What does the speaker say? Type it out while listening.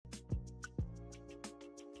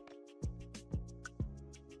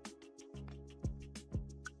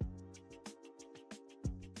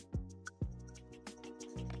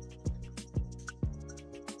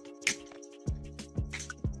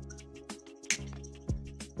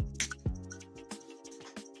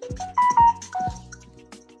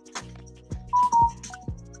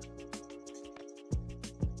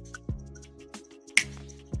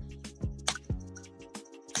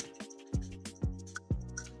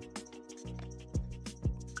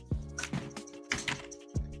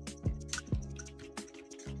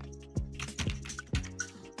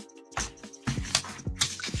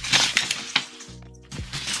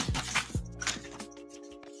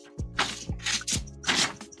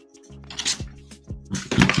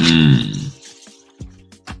What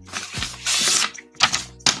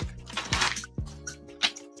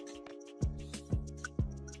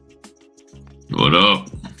up?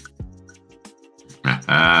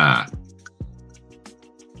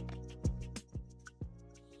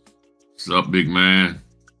 What's up, big man?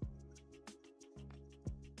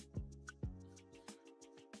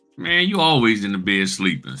 Man, you always in the bed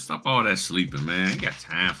sleeping. Stop all that sleeping, man. You got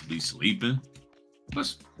time for be sleeping.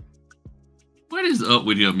 What is up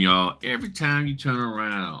with him, y'all? Every time you turn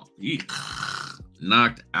around, he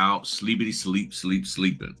knocked out, sleeping.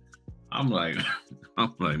 I'm like,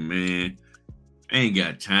 man, I ain't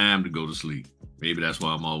got time to go to sleep. Maybe that's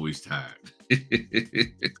why I'm always tired.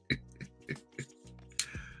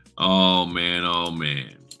 Oh man.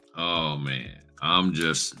 I'm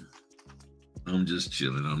just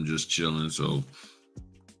chilling. So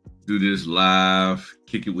do this live,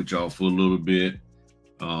 kick it with y'all for a little bit.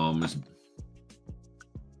 It's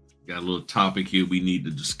got a little topic here we need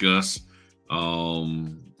to discuss. I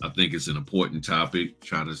think it's an important topic.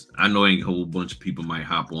 I know ain't a whole bunch of people might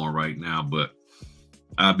hop on right now, but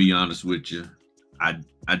I'll be honest with you. I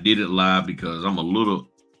did it live because I'm a little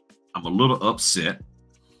upset,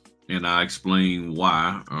 and I explain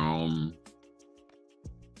why.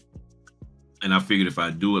 And I figured if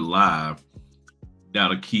I do it live,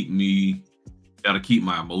 that'll keep my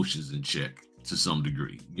emotions in check to some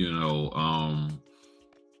degree, you know.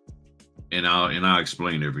 And I'll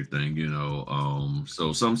explain everything, you know.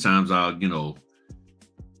 So sometimes I'll do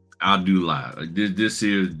live. This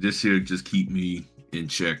here just keep me in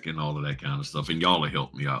check and all of that kind of stuff. And y'all will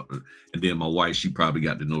help me out. And then my wife, she probably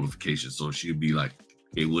got the notification, so she'll be like,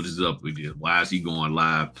 "Hey, what is up with this? Why is he going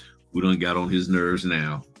live? We done got on his nerves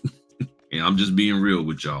now." And I'm just being real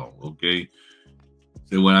with y'all, okay?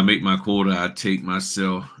 So when I make my quota, I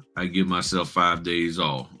give myself 5 days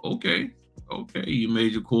off. Okay, you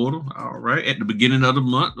made your quota. All right, at the beginning of the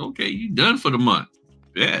month. Okay, you done for the month.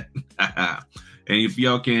 Bet. And if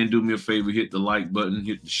y'all can do me a favor, hit the like button,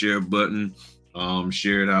 hit the share button,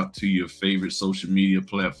 share it out to your favorite social media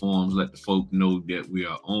platforms. Let the folk know that we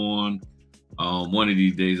are on. One of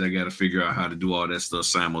these days, I got to figure out how to do all that stuff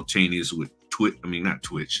simultaneous with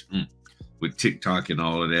with TikTok and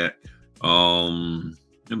all of that.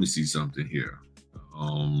 Let me see something here.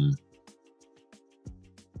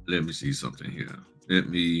 Let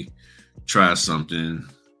me try something.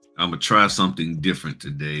 I'm gonna try something different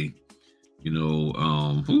today. You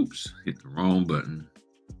know, oops, hit the wrong button.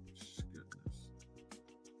 Hit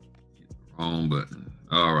the wrong button.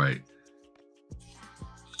 All right.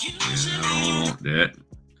 Yeah, I don't want that.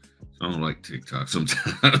 I don't like TikTok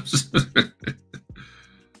sometimes.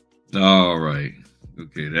 All right.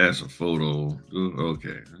 Okay, that's a photo.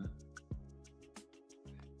 Okay.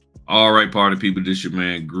 All right, party people. This your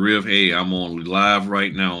man Griff. Hey, I'm on live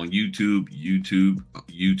right now on YouTube.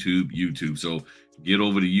 So get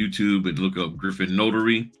over to YouTube and look up Griffin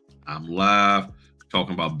Notary. I'm live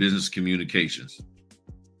talking about business communications.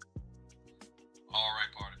 All right,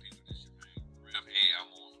 party people. This your man Griff. Hey, I'm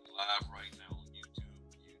on live right now on YouTube.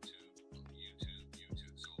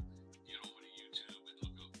 So get over to YouTube and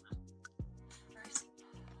look up Griffin.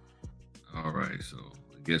 All right, so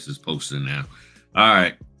I guess it's posted now. All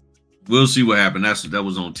right. We'll see what happens. That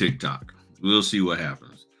was on TikTok. We'll see what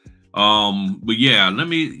happens. But yeah,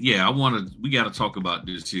 we got to talk about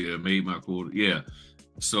this here. Made my quota. Yeah.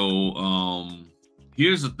 So,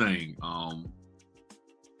 here's the thing.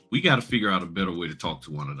 We got to figure out a better way to talk to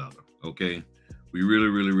one another. Okay. We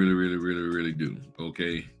really do.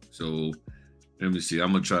 Okay. So let me see.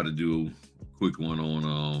 I'm going to try to do a quick one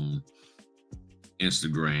on,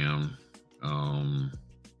 Instagram.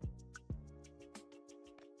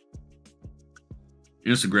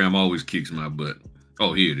 Instagram always kicks my butt.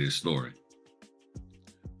 Oh, here it is. Story.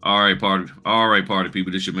 All right, party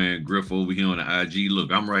people. This your man Griff over here on the IG.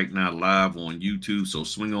 Look, I'm right now live on YouTube, so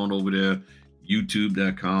swing on over there,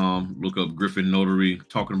 youtube.com. Look up Griffin Notary,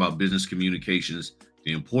 talking about business communications,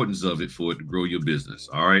 the importance of it for it to grow your business.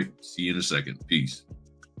 All right, see you in a second. Peace.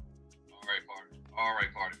 All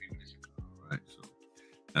right, party people. All right, so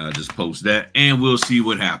I'll just post that, and we'll see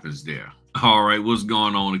what happens there. All right, what's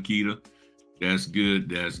going on, Akita? That's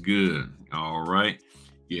good. All right.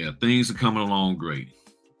 Yeah, things are coming along great.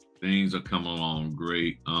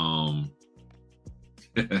 All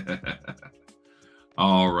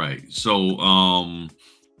right. So,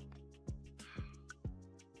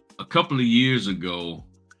 a couple of years ago,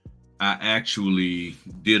 I actually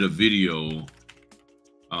did a video.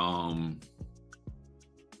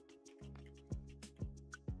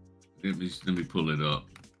 Let me pull it up.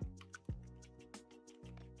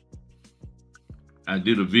 I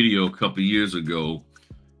did a video a couple of years ago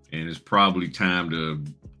and it's probably time to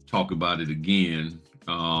talk about it again.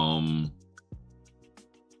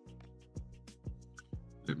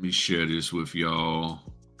 Let me share this with y'all.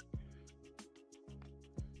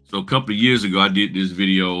 So a couple of years ago, I did this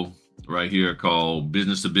video right here called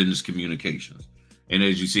Business to Business Communications. And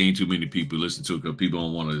as you see, ain't too many people listen to it because people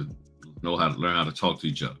don't want to know how to learn how to talk to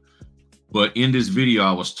each other. But in this video,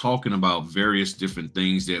 I was talking about various different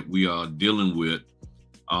things that we are dealing with.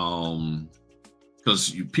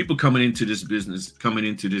 Because people coming into this business, coming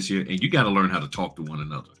into this here, and you got to learn how to talk to one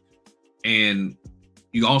another. And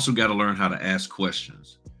you also got to learn how to ask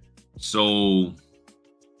questions. So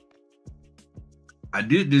I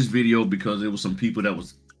did this video because there was some people that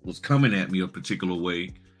was coming at me a particular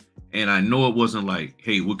way. And I know it wasn't like,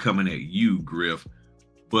 hey, we're coming at you, Griff.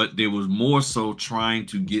 But they was more so trying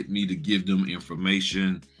to get me to give them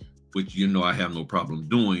information, which, you know, I have no problem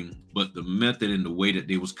doing. But the method and the way that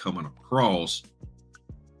they was coming across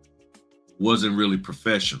wasn't really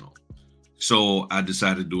professional. So I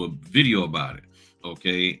decided to do a video about it.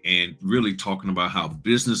 Okay. And really talking about how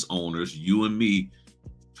business owners, you and me,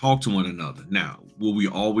 talk to one another. Now, will we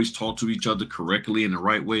always talk to each other correctly in the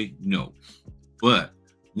right way? No. But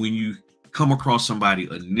when you come across somebody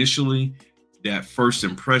initially, that first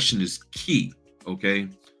impression is key. Okay.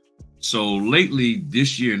 So lately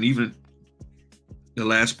this year, and even the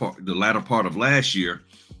latter part of last year,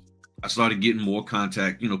 I started getting more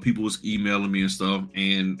contact. You know, people was emailing me and stuff.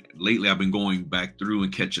 And lately I've been going back through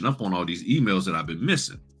and catching up on all these emails that I've been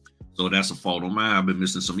missing. So that's a fault on mine. I've been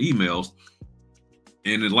missing some emails.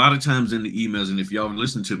 And a lot of times in the emails, and if y'all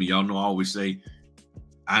listen to me, y'all know I always say,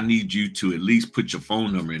 I need you to at least put your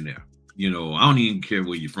phone number in there. You know, I don't even care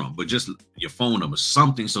where you're from, but just your phone number,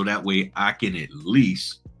 something, so that way I can at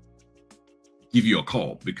least give you a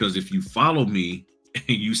call. Because if you follow me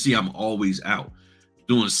and you see I'm always out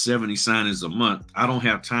doing 70 signings a month, I don't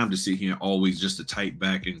have time to sit here always just to type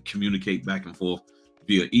back and communicate back and forth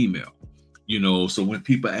via email. You know, so when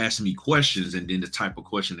people ask me questions and then the type of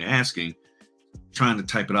question they're asking, trying to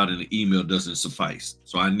type it out in an email doesn't suffice.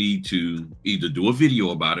 So I need to either do a video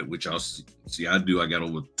about it, which I'll see I do. I got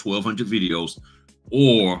over 1,200 videos,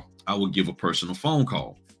 or I will give a personal phone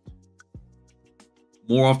call.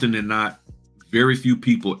 More often than not, very few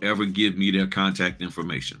people ever give me their contact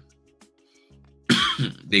information.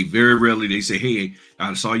 They very rarely, they say, hey,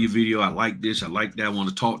 I saw your video. I like this. I like that. I want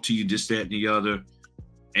to talk to you, this, that, and the other.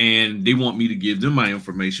 And they want me to give them my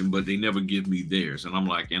information, but they never give me theirs. And I'm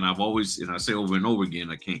like, and I've always, and I say over and over again,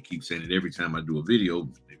 I can't keep saying it every time I do a video.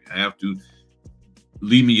 Maybe I have to.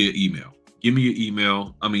 Leave me your email. Give me your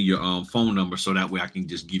email. I mean, your phone number, so that way I can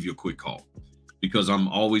just give you a quick call. Because I'm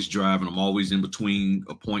always driving. I'm always in between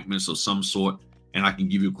appointments of some sort. And I can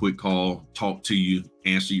give you a quick call, talk to you,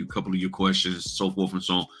 answer you a couple of your questions, so forth and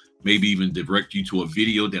so on. Maybe even direct you to a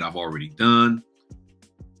video that I've already done.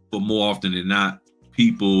 But more often than not,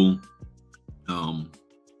 people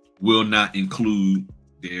will not include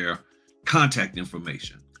their contact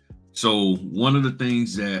information. So one of the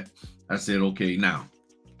things that I said, okay, now,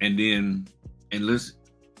 and listen,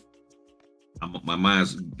 my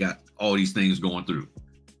mind's got all these things going through.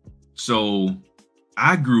 So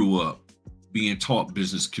I grew up being taught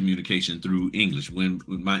business communication through English. When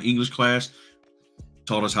my English class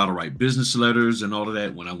taught us how to write business letters and all of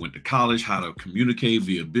that. When I went to college, how to communicate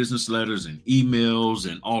via business letters and emails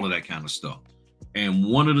and all of that kind of stuff. And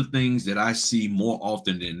one of the things that I see more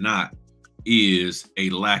often than not is a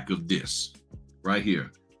lack of this right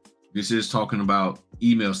here. This is talking about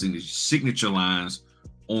email signature lines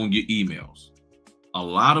on your emails. A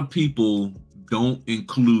lot of people don't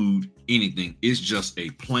include anything. It's just a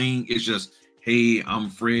plain, it's just, hey, I'm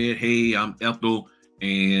Fred. Hey, I'm Ethel.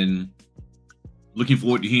 And looking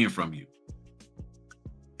forward to hearing from you.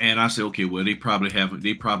 And I said, okay, well, they probably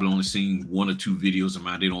only seen 1 or 2 videos of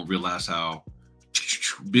mine. They don't realize how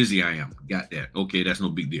busy I am. Got that. Okay, that's no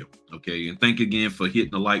big deal. Okay, and thank you again for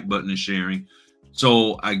hitting the like button and sharing.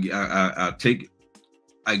 So I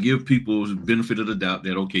give people the benefit of the doubt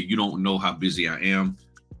that, okay, you don't know how busy I am.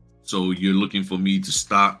 So you're looking for me to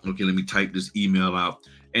stop. Okay, let me type this email out.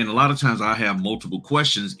 And a lot of times I have multiple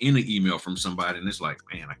questions in an email from somebody, and it's like,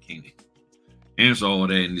 man, I can't answer all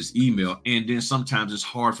that in this email. And then sometimes it's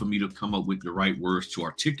hard for me to come up with the right words to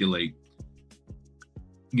articulate,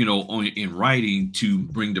 you know, in writing to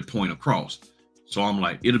bring the point across. So I'm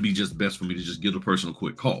like, it'll be just best for me to just give the person a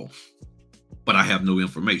quick call. But I have no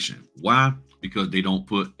information. Why? Because they don't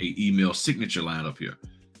put an email signature line up here.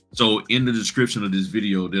 So in the description of this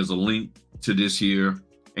video, there's a link to this here,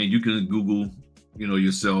 and you can Google, you know,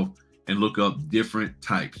 yourself and look up different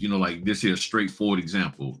types, you know, like this here, straightforward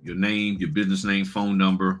example, your name, your business name, phone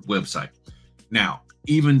number, website. Now,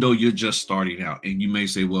 even though you're just starting out and you may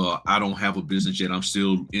say, well, I don't have a business yet, I'm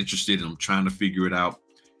still interested and I'm trying to figure it out.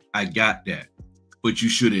 I got that. But you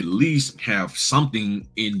should at least have something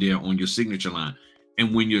in there on your signature line.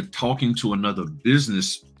 And when you're talking to another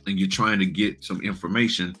business and you're trying to get some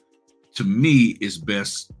information, to me, it's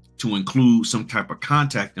best to include some type of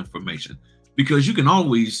contact information, because you can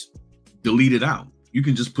always delete it out. You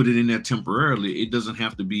can just put it in there temporarily. It doesn't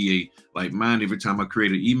have to be like mine. Every time I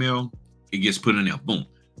create an email, it gets put in there, boom.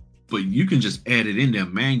 But you can just add it in there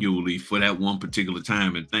manually for that one particular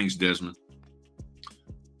time. And thanks, Desmond.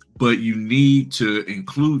 But you need to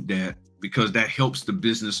include that because that helps the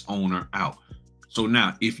business owner out. So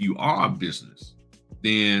now, if you are a business,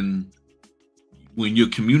 then when you're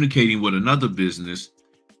communicating with another business,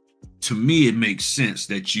 to me, it makes sense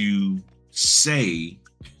that you say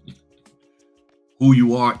who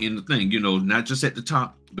you are in the thing, not just at the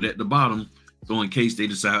top, but at the bottom. So in case they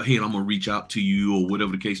decide, hey, I'm going to reach out to you or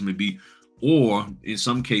whatever the case may be. Or in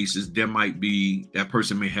some cases, there might be, that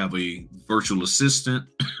person may have a virtual assistant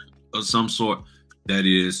of some sort that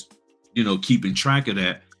is, keeping track of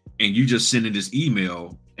that. And you just sending this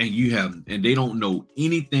email and they don't know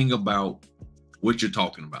anything about what you're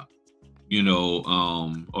talking about.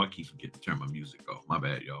 I keep forgetting to turn my music off. My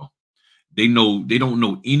bad, y'all. They don't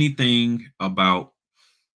know anything about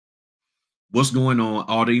what's going on.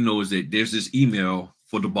 All they know is that there's this email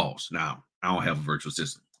for the boss. Now, I don't have a virtual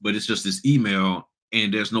assistant, but it's just this email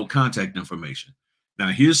and there's no contact information. Now,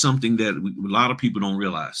 here's something that a lot of people don't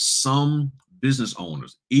realize. Some business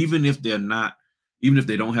owners, even if they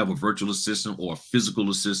don't have a virtual assistant or a physical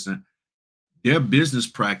assistant, their business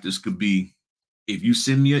practice could be, if you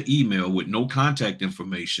send me an email with no contact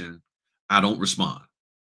information, I don't respond.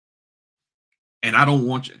 And I don't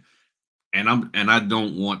want you, and I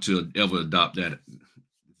don't want to ever adopt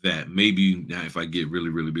that maybe now if I get really,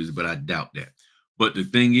 really busy, but I doubt that. But the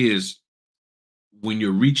thing is, when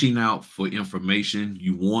you're reaching out for information,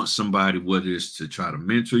 you want somebody, whether it's to try to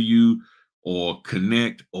mentor you or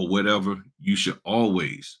connect or whatever, you should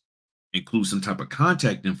always include some type of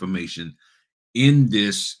contact information in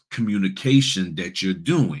this communication that you're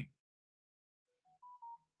doing.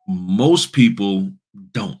 Most people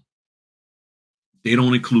don't. They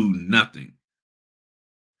don't include nothing.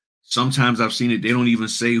 Sometimes I've seen it, they don't even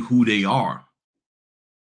say who they are.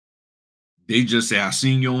 They just say, I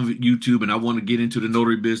seen you on YouTube and I want to get into the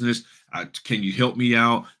notary business. Can you help me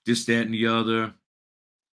out? This, that, and the other.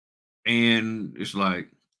 And it's like,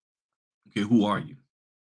 okay, who are you?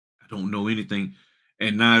 I don't know anything.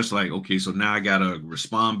 And now it's like, okay, so now I got to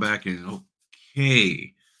respond back and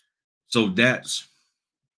okay. So that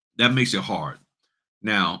makes it hard.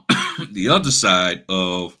 Now, the other side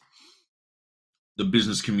of the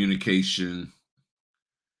business communication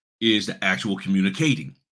is the actual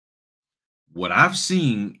communicating. What I've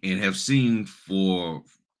seen and have seen from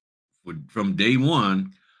day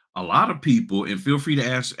one, a lot of people, and feel free to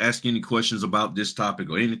ask any questions about this topic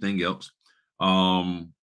or anything else,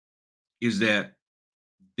 is that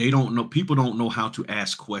people don't know how to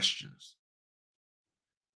ask questions.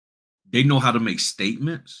 They know how to make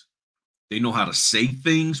statements. They know how to say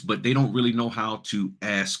things, but they don't really know how to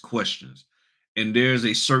ask questions. And there's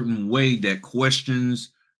a certain way that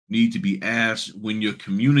questions need to be asked when you're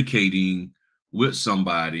communicating with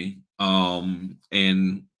somebody.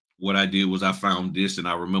 And what I did was I found this, and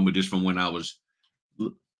I remember this from when I was,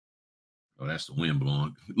 oh, that's the wind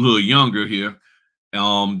blowing, a little younger here.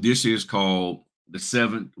 This is called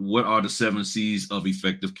what are the 7 C's of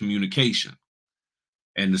effective communication?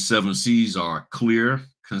 And the 7 C's are clear,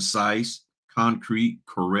 concise, concrete,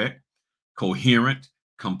 correct, coherent,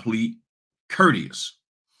 complete, courteous.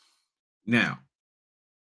 Now,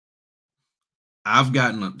 I've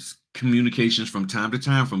gotten communications from time to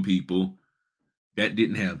time from people that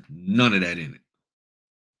didn't have none of that in it.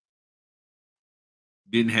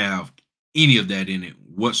 Didn't have any of that in it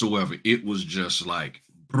whatsoever. It was just like,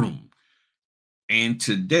 boom. And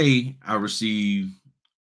today I received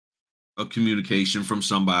a communication from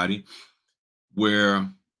somebody where,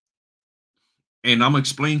 and I'm gonna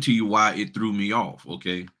explain to you why it threw me off.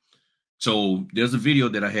 Okay. So there's a video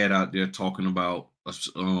that I had out there talking about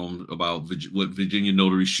what Virginia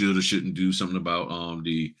notaries should or shouldn't do, something about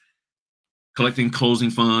the collecting closing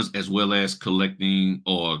funds as well as collecting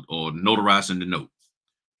or notarizing the note.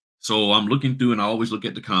 So I'm looking through and I always look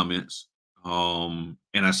at the comments. And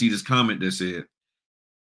I see this comment that said,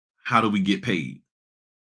 how do we get paid?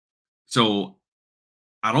 So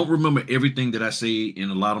I don't remember everything that I say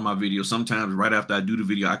in a lot of my videos. Sometimes right after I do the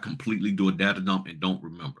video, I completely do a data dump and don't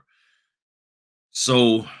remember.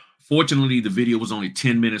 So fortunately, the video was only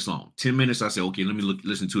 10 minutes long. 10 minutes, I said, okay, let me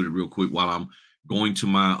listen to it real quick while I'm going to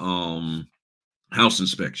my house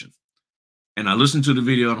inspection. And I listened to the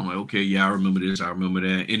video and I'm like, okay, yeah, I remember this, I remember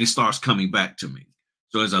that. And it starts coming back to me.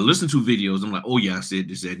 So as I listen to videos, I'm like, oh yeah, I said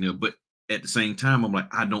this, that, and that. But at the same time, I'm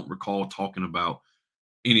like, I don't recall talking about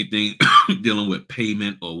anything dealing with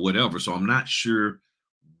payment or whatever. So I'm not sure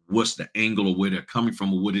what's the angle or where they're coming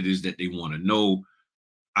from or what it is that they want to know.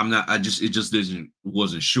 It just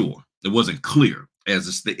wasn't sure. It wasn't clear as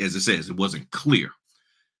it says, it wasn't clear.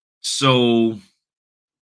 So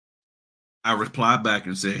I replied back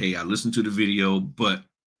and said, hey, I listened to the video, but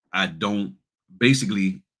I don't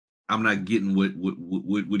basically, I'm not getting what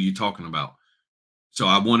are you talking about? So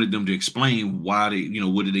I wanted them to explain why they,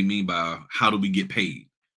 what do they mean by how do we get paid?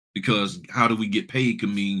 Because how do we get paid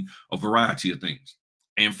can mean a variety of things.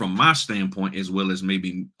 And from my standpoint, as well as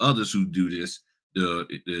maybe others who do this, the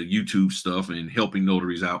YouTube stuff and helping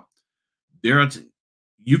notaries out,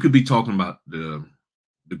 you could be talking about the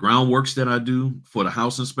groundworks that I do for the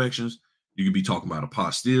house inspections. You could be talking about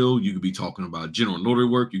apostille. You could be talking about general notary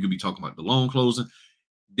work. You could be talking about the loan closing.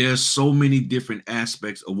 There's so many different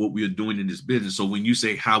aspects of what we are doing in this business. So when you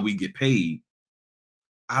say how we get paid,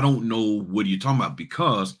 I don't know what you're talking about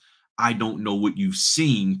because I don't know what you've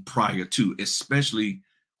seen prior to, especially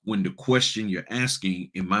when the question you're asking,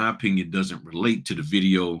 in my opinion, doesn't relate to the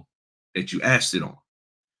video that you asked it on.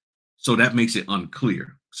 So that makes it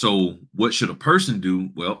unclear. So what should a person do?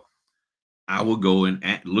 Well, I will go and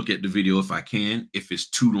look at the video if I can. If it's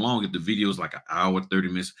too long, if the video is like an hour, 30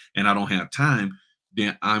 minutes, and I don't have time,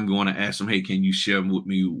 then I'm going to ask them, hey, can you share with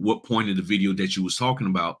me what point of the video that you was talking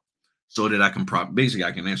about so that I can basically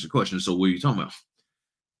I can answer the question. So what are you talking about?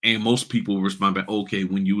 And most people respond back, okay,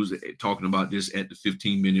 when you was talking about this at the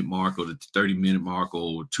 15-minute mark or the 30-minute mark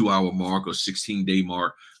or 2-hour mark or 16-day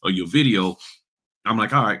mark of your video, I'm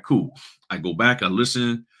like, all right, cool. I go back, I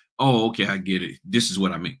listen. Oh, okay, I get it. This is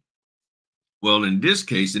what I mean. Well, in this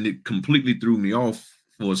case, and it completely threw me off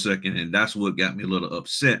for a second, and that's what got me a little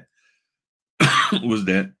upset, was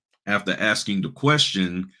that after asking the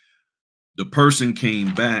question, the person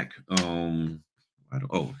came back. I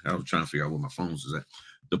was trying to figure out where my phones is at.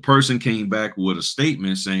 The person came back with a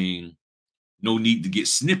statement saying, no need to get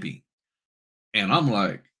snippy. And I'm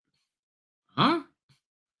like, huh?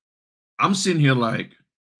 I'm sitting here like,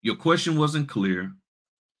 your question wasn't clear.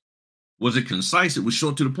 Was it concise? It was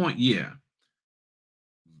short to the point. Yeah.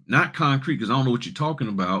 Not concrete, because I don't know what you're talking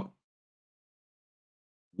about.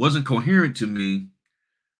 Wasn't coherent to me.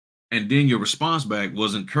 And then your response back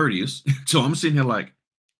wasn't courteous. So I'm sitting here like,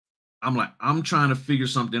 I'm trying to figure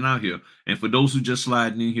something out here. And for those who just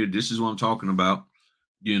sliding in here, this is what I'm talking about.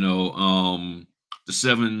 The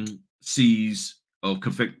 7 C's of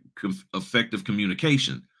effective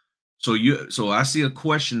communication. So I see a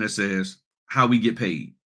question that says how we get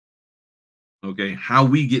paid. Okay, how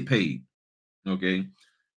we get paid. Okay,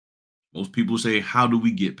 most people say, how do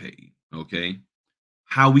we get paid? Okay,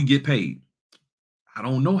 how we get paid. I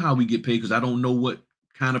don't know how we get paid because I don't know what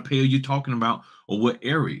kind of pay you're talking about or what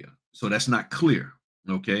area. So that's not clear.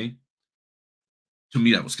 Okay. To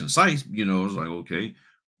me, that was concise. It was like, okay.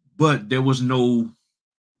 But there was nothing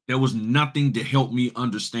to help me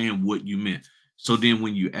understand what you meant. So then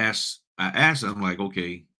when I asked, I'm like,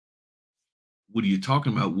 okay, what are you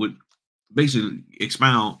talking about? What basically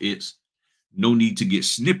expound, it's no need to get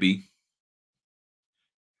snippy.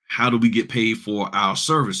 How do we get paid for our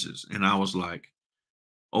services? And I was like,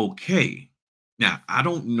 okay. Now, I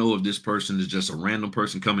don't know if this person is just a random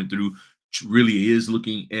person coming through, really is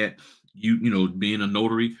looking at being a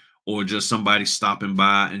notary, or just somebody stopping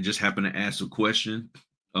by and just happen to ask a question.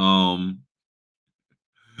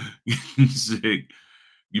 You say,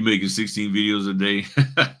 you making 16 videos a day.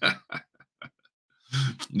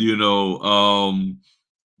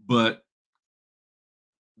 But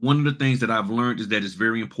one of the things that I've learned is that it's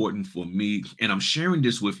very important for me, and I'm sharing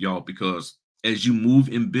this with y'all because as you move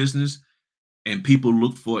in business and people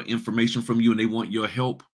look for information from you and they want your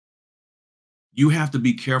help, you have to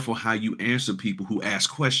be careful how you answer people who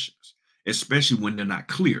ask questions, especially when they're not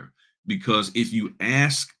clear. Because if you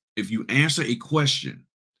answer a question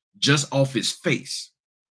just off its face,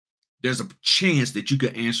 there's a chance that you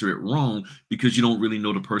could answer it wrong because you don't really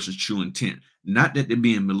know the person's true intent. Not that they're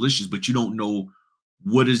being malicious, but you don't know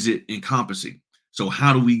what is it encompassing. So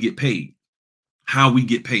how do we get paid? How we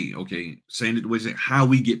get paid. Okay. Saying it the way they say, how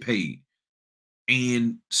we get paid.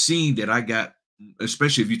 And seeing that I got,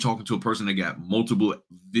 especially if you're talking to a person that got multiple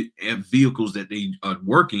vehicles that they are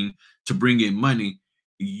working to bring in money,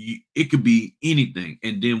 it could be anything.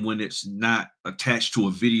 And then when it's not attached to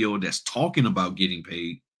a video that's talking about getting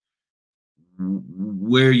paid,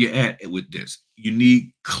 where you're at with this, you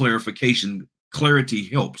need clarification. Clarity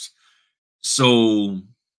helps. So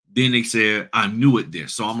then they said, I'm new at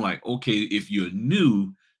this. So I'm like, okay, if you're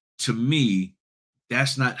new, to me,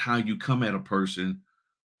 that's not how you come at a person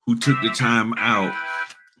who took the time out,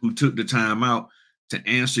 to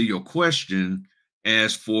answer your question.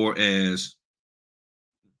 As far as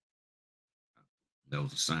that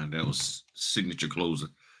was a sign, that was signature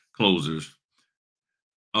closers.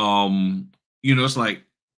 Um, it's like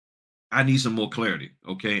I need some more clarity.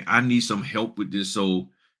 Okay. I need some help with this. So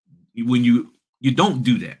when you don't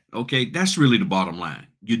do that, okay, that's really the bottom line.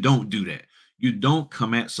 You don't do that. You don't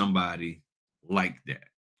come at somebody like that.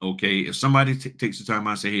 Okay. If somebody takes the time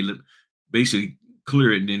out and say, hey, look, basically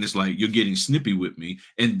clear it, and then it's like you're getting snippy with me.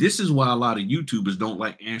 And this is why a lot of YouTubers don't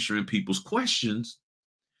like answering people's questions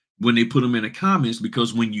when they put them in the comments,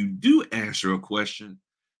 because when you do answer a question,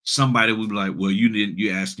 somebody will be like, well,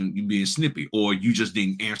 you asking, you being snippy, or you just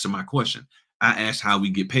didn't answer my question. I asked how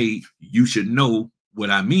we get paid. You should know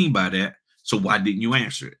what I mean by that. So why didn't you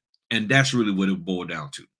answer it? And that's really what it boiled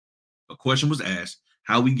down to. A question was asked,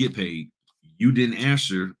 how we get paid. You didn't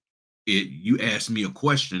answer it. You asked me a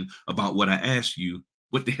question about what I asked you.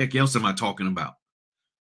 What the heck else am I talking about?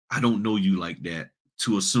 I don't know you like that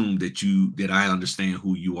to assume that I understand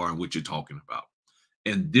who you are and what you're talking about.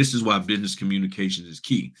 And this is why business communication is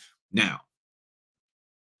key. Now,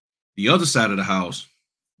 the other side of the house,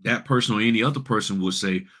 that person or any other person will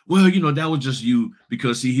say, well, that was just you.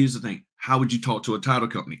 Because see, here's the thing. How would you talk to a title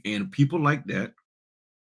company? And people like that,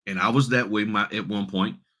 and I was that way at one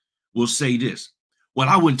point, will say this. Well,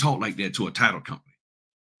 I wouldn't talk like that to a title company.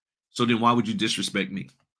 So then why would you disrespect me?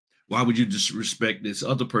 Why would you disrespect this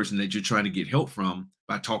other person that you're trying to get help from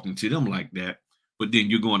by talking to them like that? But then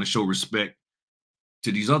you're going to show respect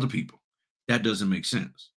to these other people. That doesn't make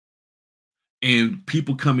sense. And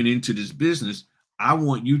people coming into this business, I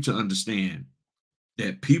want you to understand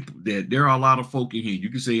that there are a lot of folk in here. You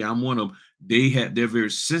can say I'm one of them. They're very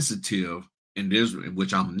sensitive, and there's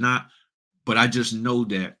which I'm not, but I just know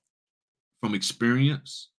that from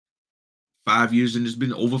experience, 5 years in this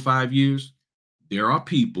business, over 5 years, there are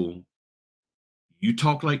people, you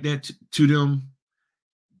talk like that to them,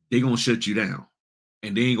 they're gonna shut you down,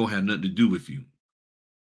 and they ain't gonna have nothing to do with you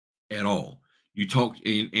at all. You talk,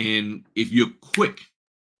 and if you're quick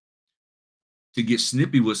to get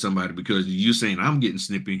snippy with somebody because you're saying I'm getting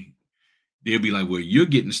snippy, they'll be like, well, you're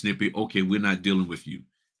getting snippy. Okay, we're not dealing with you.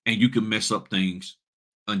 And you can mess up things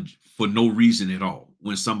for no reason at all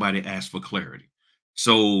when somebody asks for clarity.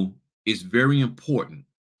 So it's very important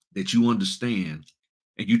that you understand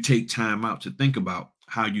and you take time out to think about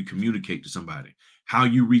how you communicate to somebody, how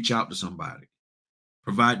you reach out to somebody,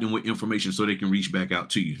 provide them with information so they can reach back out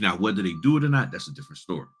to you. Now, whether they do it or not, that's a different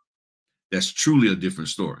story. That's truly a different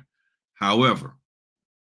story. However,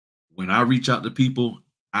 when I reach out to people,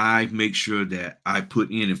 I make sure that I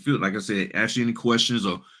put in and feel, like I said, ask you any questions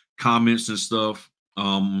or comments and stuff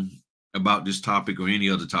about this topic or any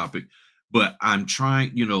other topic. But I'm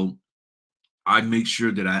trying, I make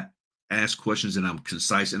sure that I ask questions and I'm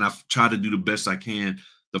concise, and I try to do the best I can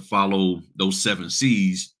to follow those 7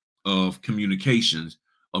 C's of communications,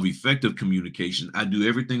 of effective communication. I do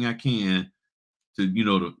everything I can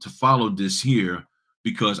to follow this here,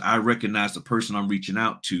 because I recognize the person I'm reaching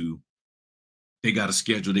out to, they got a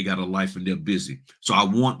schedule, they got a life, and they're busy. So I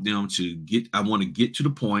want to get to the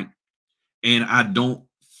point, and I don't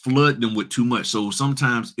flood them with too much. So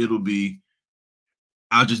sometimes it'll be,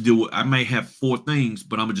 I may have 4 things,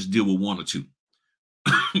 but I'm gonna just deal with 1 or 2.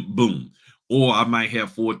 Boom. Or I might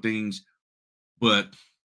have 4 things, but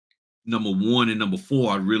number 1 and number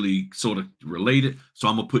 4 are really sort of related. So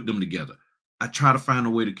I'm gonna put them together. I try to find a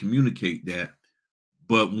way to communicate that.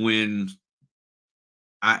 But when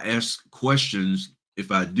I ask questions,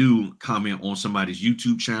 if I do comment on somebody's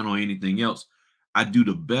YouTube channel or anything else, I do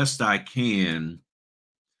the best I can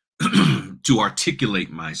to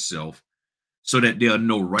articulate myself so that they'll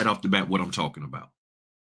know right off the bat what I'm talking about.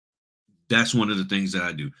 That's one of the things that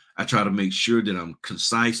I do. I try to make sure that I'm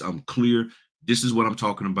concise, I'm clear. This is what I'm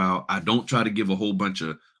talking about. I don't try to give a whole bunch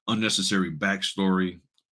of unnecessary backstory,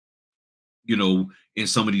 in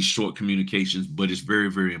some of these short communications, but it's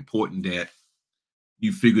very, very important that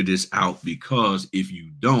you figure this out, because if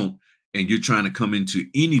you don't, and you're trying to come into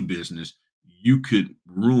any business, you could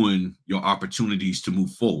ruin your opportunities to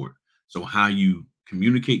move forward. So how you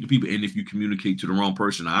communicate to people, and if you communicate to the wrong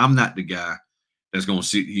person, I'm not the guy that's going to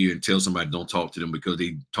sit here and tell somebody don't talk to them because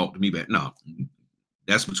they talk to me back. No,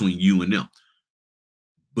 that's between you and them.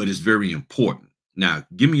 But it's very important. Now,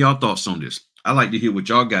 give me your thoughts on this. I like to hear what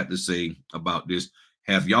y'all got to say about this.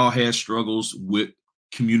 Have y'all had struggles with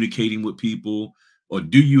communicating with people? Or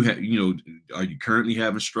do you have, are you currently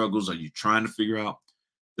having struggles? Are you trying to figure out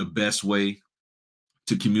the best way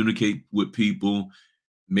to communicate with people.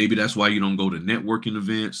 Maybe that's why you don't go to networking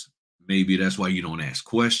events. Maybe that's why you don't ask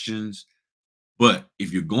questions. But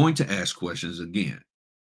if you're going to ask questions, again,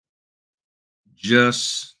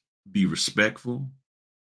 just be respectful.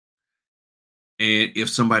 And if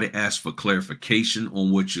somebody asks for clarification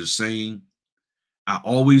on what you're saying, I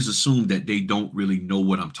always assume that they don't really know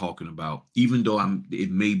what I'm talking about, even though it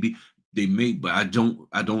may be they may, but I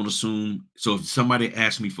don't assume. So if somebody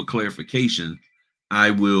asks me for clarification,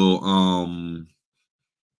 I will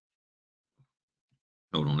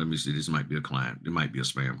hold on, let me see. This might be a client. It might be a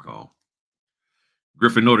spam call.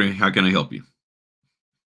 Griffin Notary, how can I help you?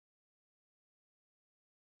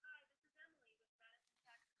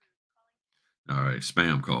 All right,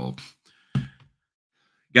 spam call.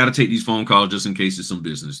 Got to take these phone calls just in case it's some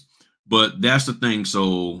business. But that's the thing.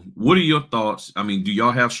 So, what are your thoughts? I mean, do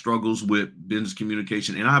y'all have struggles with business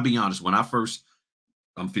communication? And I'll be honest, when I first,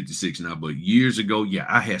 I'm 56 now, but years ago, yeah,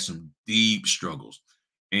 I had some deep struggles.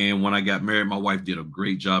 And when I got married, my wife did a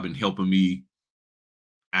great job in helping me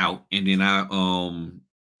out. And then I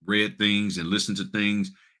read things and listened to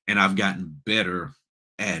things, and I've gotten better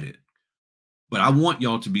at it. But I want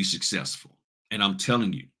y'all to be successful. And I'm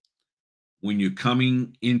telling you, when you're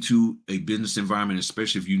coming into a business environment,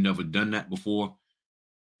 especially if you've never done that before,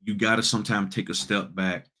 you got to sometimes take a step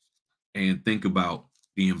back and think about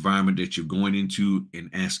the environment that you're going into and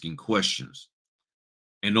asking questions.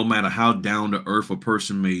 And no matter how down to earth a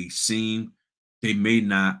person may seem, they may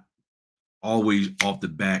not always off the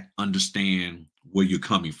bat understand where you're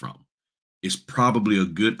coming from. It's probably a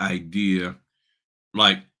good idea.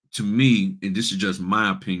 Like, to me, and this is just my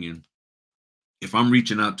opinion, if I'm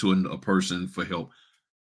reaching out to a person for help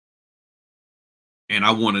and I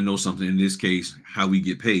want to know something, in this case, how we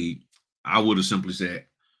get paid, I would have simply said,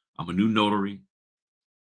 I'm a new notary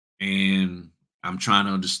and I'm trying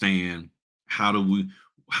to understand how do we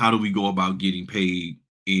how do we go about getting paid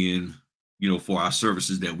in, for our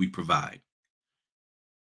services that we provide.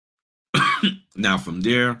 Now from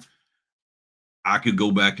there, I could go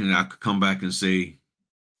back and I could come back and say,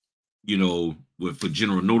 for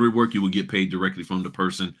general notary work, you will get paid directly from the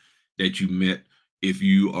person that you met. If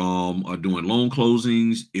you are doing loan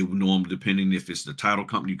closings, it would normally, depending if it's the title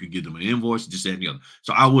company, you could give them an invoice, just that and the other.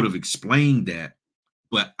 So I would have explained that,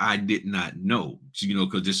 but I did not know,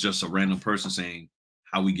 because it's just a random person saying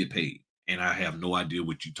how we get paid. And I have no idea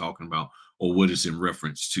what you're talking about or what it's in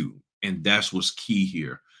reference to. And that's what's key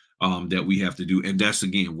here, that we have to do. And that's,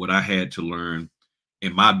 again, what I had to learn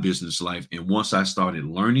in my business life. And once I started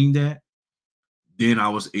learning that, then I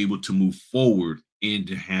was able to move forward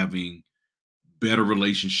into having better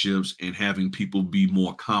relationships and having people be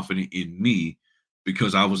more confident in me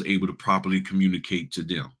because I was able to properly communicate to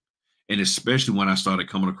them. And especially when I started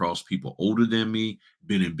coming across people older than me,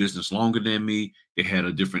 been in business longer than me, they had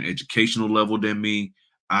a different educational level than me.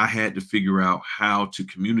 I had to figure out how to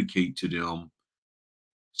communicate to them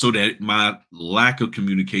so that my lack of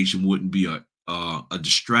communication wouldn't be a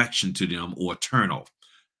distraction to them or a turnoff.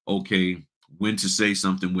 Okay, when to say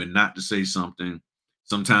something, when not to say something.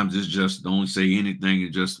 Sometimes it's just don't say anything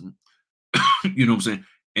and just, you know what I'm saying?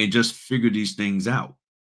 And just figure these things out.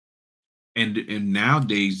 And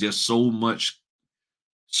nowadays there's so much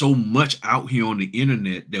out here on the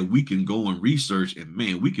internet that we can go and research, and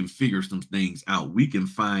man, we can figure some things out. We can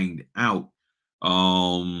find out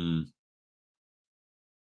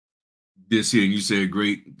this here. And you said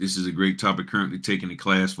great, this is a great topic, currently taking a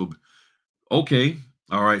class for. Okay.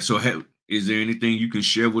 All right. So is there anything you can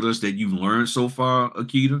share with us that you've learned so far,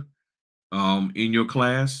 Akita, in your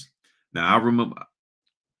class? Now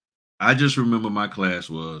I just remember my class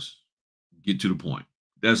was get to the point.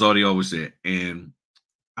 That's all they always said. And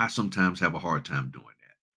I sometimes have a hard time doing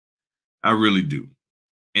that. I really do.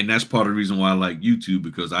 And that's part of the reason why I like YouTube,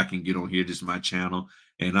 because I can get on here, this is my channel,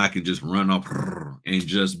 and I can just run up and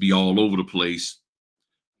just be all over the place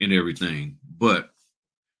and everything. But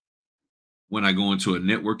when I go into a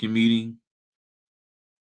networking meeting,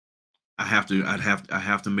 I have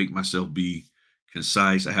to make myself be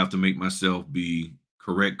concise. I have to make myself be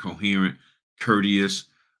correct, coherent, courteous,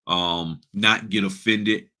 not get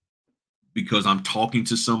offended because I'm talking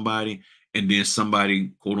to somebody and then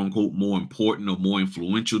somebody, quote unquote, more important or more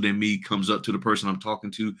influential than me comes up to the person I'm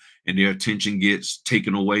talking to and their attention gets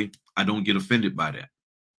taken away. I don't get offended by that.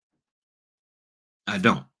 I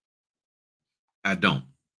don't. I don't.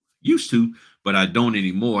 Used to, but I don't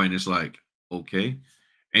anymore. And it's like, okay.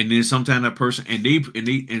 And then sometimes that person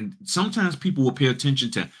and sometimes people will pay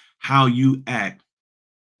attention to how you act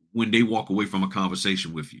when they walk away from a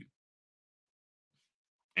conversation with you.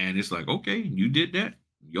 And it's like, okay, you did that.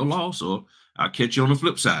 your loss, or I'll catch you on the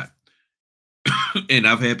flip side. And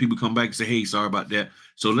I've had people come back and say, hey, sorry about that.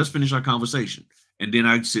 So let's finish our conversation. And then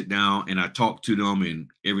I sit down and I talk to them and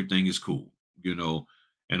everything is cool, you know,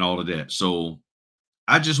 and all of that. So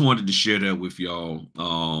I just wanted to share that with y'all.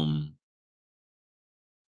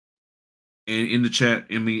 And in the chat,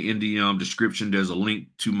 in the description, there's a link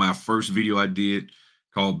to my first video I did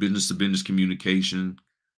called Business to Business Communication.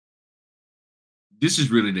 This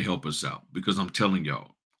is really to help us out because I'm telling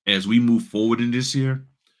y'all, as we move forward in this year,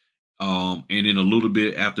 and in a little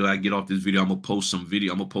bit after I get off this video, I'm gonna post some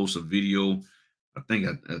video. I'm gonna post a video. I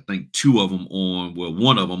think two of them on. Well,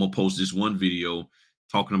 one of them I'm gonna post this one video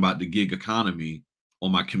talking about the gig economy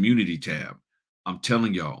on my community tab. I'm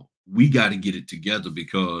telling y'all, we got to get it together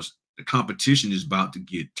because the competition is about to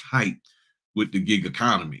get tight with the gig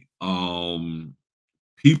economy.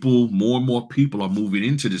 People, more and more people are moving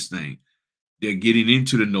into this thing. They're getting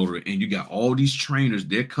into the notary, and you got all these trainers.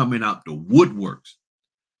 They're coming out the woodworks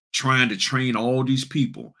trying to train all these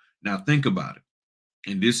people. Now think about it.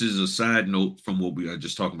 And this is a side note from what we are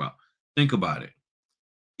just talking about. Think about it.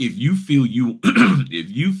 If you feel if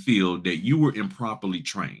you feel that you were improperly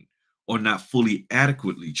trained or not fully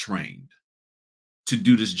adequately trained to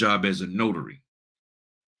do this job as a notary,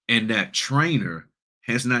 and that trainer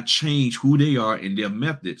has not changed who they are and their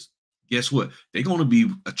methods, guess what? They're going to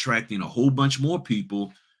be attracting a whole bunch more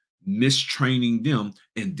people, mistraining them.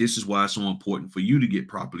 And this is why it's so important for you to get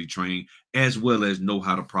properly trained, as well as know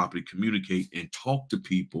how to properly communicate and talk to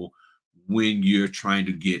people when you're trying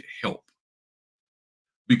to get help.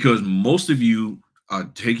 Because most of you are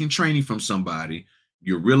taking training from somebody,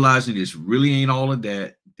 you're realizing this really ain't all of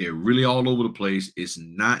that. They're really all over the place. It's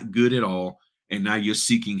not good at all. And now you're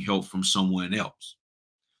seeking help from someone else.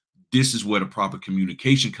 This is where the proper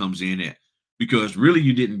communication comes in at, because really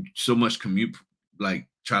you didn't so much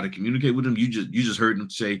try to communicate with them. You just heard them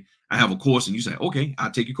say, I have a course, and you say, okay,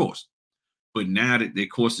 I'll take your course. But now that their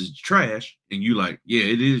course is trash and you like, yeah,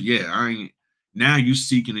 it is. Yeah, I ain't. Now you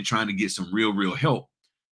seeking and trying to get some real help.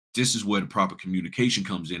 This is where the proper communication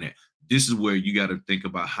comes in at. This is where you got to think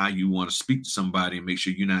about how you want to speak to somebody and make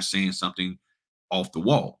sure you're not saying something off the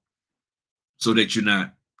wall so that you're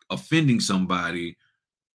not offending somebody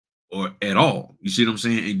or at all. You see what I'm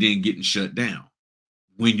saying? And then getting shut down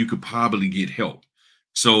when you could probably get help.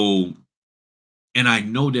 So, and I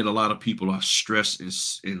know that a lot of people are stressed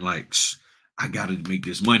and like, I got to make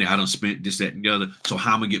this money. I don't spend this, that, and the other. So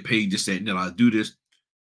how am I gonna get paid this, that, and the other? I'll do this.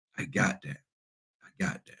 I got that. I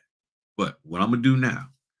got that. But what I'm gonna do now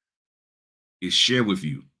is share with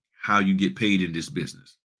you how you get paid in this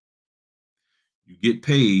business. You get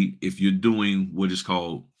paid if you're doing what is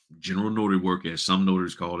called general notary work, as some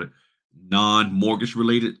notaries call it, non-mortgage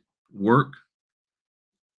related work,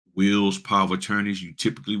 wills, power of attorneys. You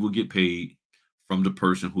typically will get paid from the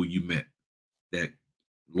person who you met, that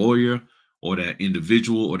lawyer or that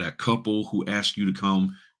individual or that couple who asked you to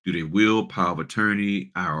come do their will, power of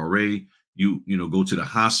attorney, IRA. You know, go to the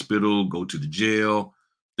hospital, go to the jail,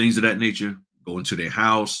 things of that nature, go into their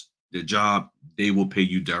house, their job, they will pay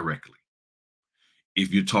you directly.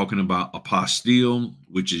 If you're talking about apostille,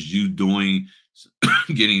 which is you doing,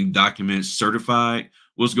 getting documents certified,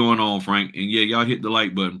 what's going on, Frank? And yeah, y'all hit the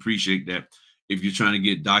like button. Appreciate that. If you're trying to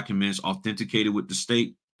get documents authenticated with the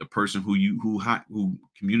state, the person who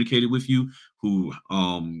communicated with you, who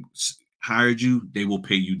hired you, they will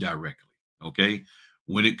pay you directly. Okay.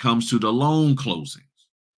 When it comes to the loan closings,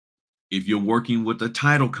 if you're working with a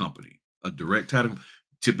title company, a direct title,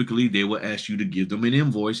 typically they will ask you to give them an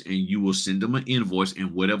invoice, and you will send them an invoice,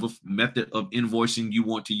 and whatever method of invoicing you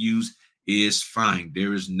want to use is fine.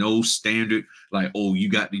 There is no standard like, oh, you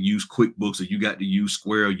got to use QuickBooks or you got to use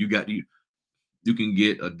Square, or you can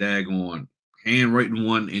get a daggone handwritten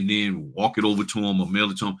one and then walk it over to them or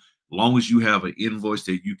mail it to them. As long as you have an invoice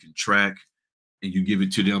that you can track and you give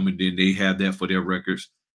it to them, and then they have that for their records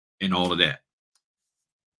and all of that.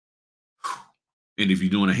 And if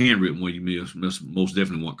you're doing a handwritten one, you most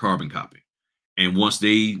definitely want carbon copy. And once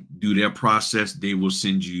they do their process, they will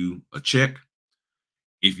send you a check.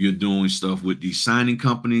 If you're doing stuff with these signing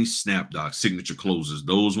companies, SnapDoc, Signature Closers,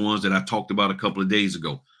 those ones that I talked about a couple of days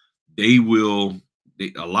ago, a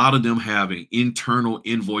lot of them have an internal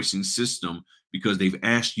invoicing system because they've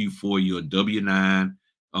asked you for your W-9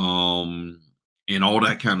 and all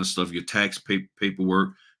that kind of stuff, your tax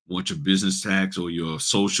paperwork, want your business tax or your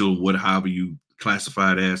social, however you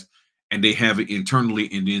classify it as, and they have it internally,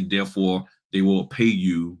 and then therefore they will pay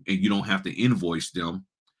you, and you don't have to invoice them,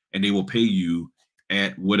 and they will pay you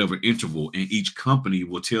at whatever interval. And each company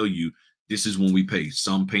will tell you, this is when we pay.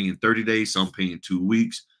 Some pay in 30 days, some pay in 2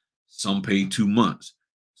 weeks, some pay 2 months.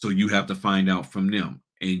 So you have to find out from them.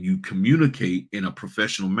 and you communicate in a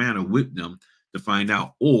professional manner with them to find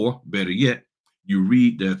out, or better yet, you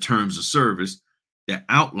read their terms of service that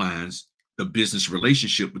outlines the business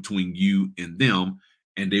relationship between you and them,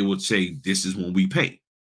 and they would say, this is when we pay.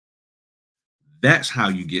 That's how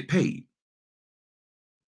you get paid.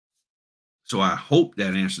 So I hope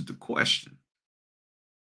that answered the question.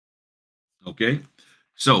 Okay.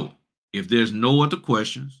 So if there's no other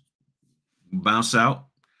questions, bounce out.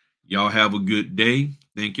 Y'all have a good day.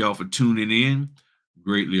 Thank y'all for tuning in.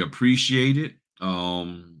 Greatly appreciate it.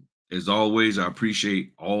 As always, I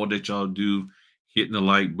appreciate all that y'all do. Hitting the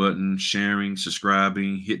like button, sharing,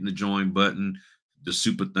 subscribing, hitting the join button, the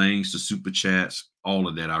super things, the super chats, all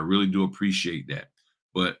of that. I really do appreciate that.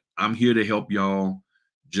 But I'm here to help y'all.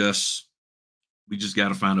 We just got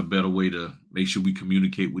to find a better way to make sure we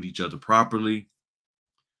communicate with each other properly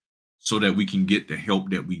so that we can get the help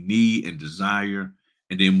that we need and desire,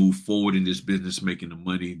 and then move forward in this business, making the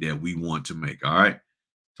money that we want to make. All right.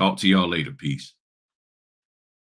 Talk to y'all later. Peace.